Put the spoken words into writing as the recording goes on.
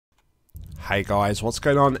Hey guys, what's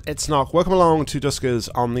going on? It's Nock. Welcome along to Duskers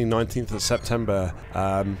on the 19th of September.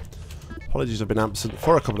 Apologies, I've been absent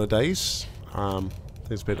for a couple of days.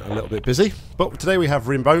 It's been a little bit busy, but today we have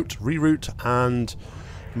remote, reroute, and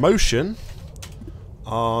motion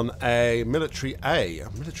on a military A.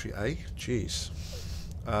 A military A? Jeez.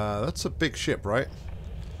 That's a big ship, right?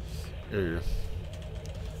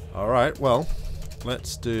 Alright, well,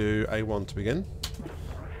 let's do A1 to begin.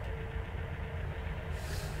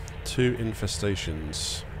 2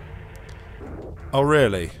 infestations. Oh,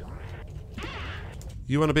 really?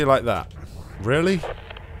 You want to be like that? Really?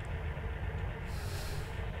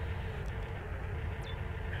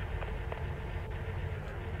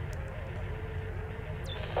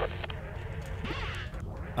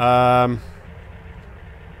 Well,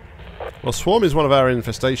 Swarm is one of our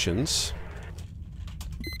infestations.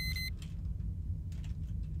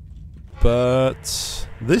 But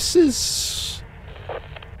this is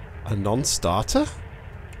a non-starter?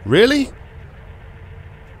 Really?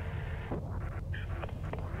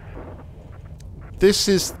 This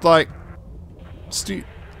is like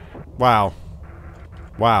wow.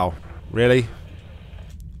 Wow. Really?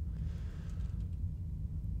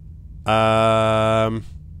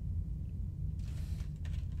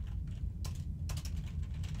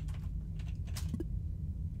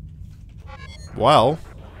 Well,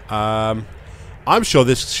 I'm sure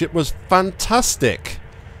this ship was fantastic,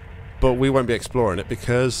 but we won't be exploring it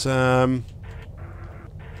because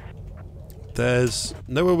there's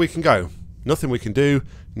nowhere we can go, nothing we can do,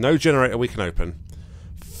 no generator we can open.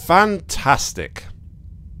 Fantastic.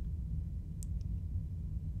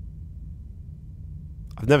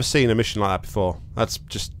 I've never seen a mission like that before. That's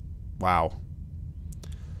just wow.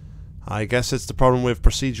 I guess it's the problem with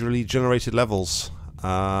procedurally generated levels.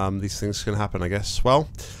 These things can happen, I guess. Well,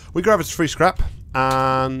 we grabbed free scrap,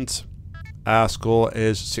 and our score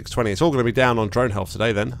is 620. It's all going to be down on drone health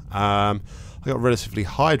today then. I got relatively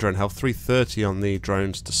high drone health, 330 on the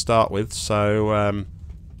drones to start with, so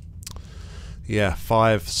yeah,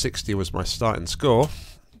 560 was my starting score.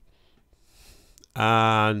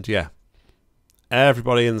 And yeah,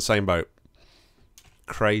 everybody in the same boat.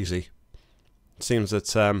 Crazy. It seems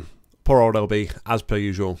that poor old LB, as per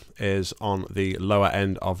usual, is on the lower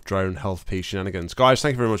end of drone health P shenanigans. Guys,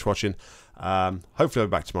 thank you very much for watching. Hopefully I'll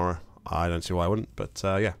be back tomorrow. I don't see why I wouldn't, but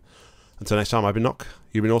yeah. Until next time, I've been Nock.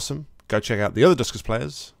 You've been awesome. Go check out the other Duskers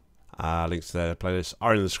players. Links to their playlists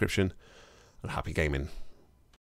are in the description. And happy gaming.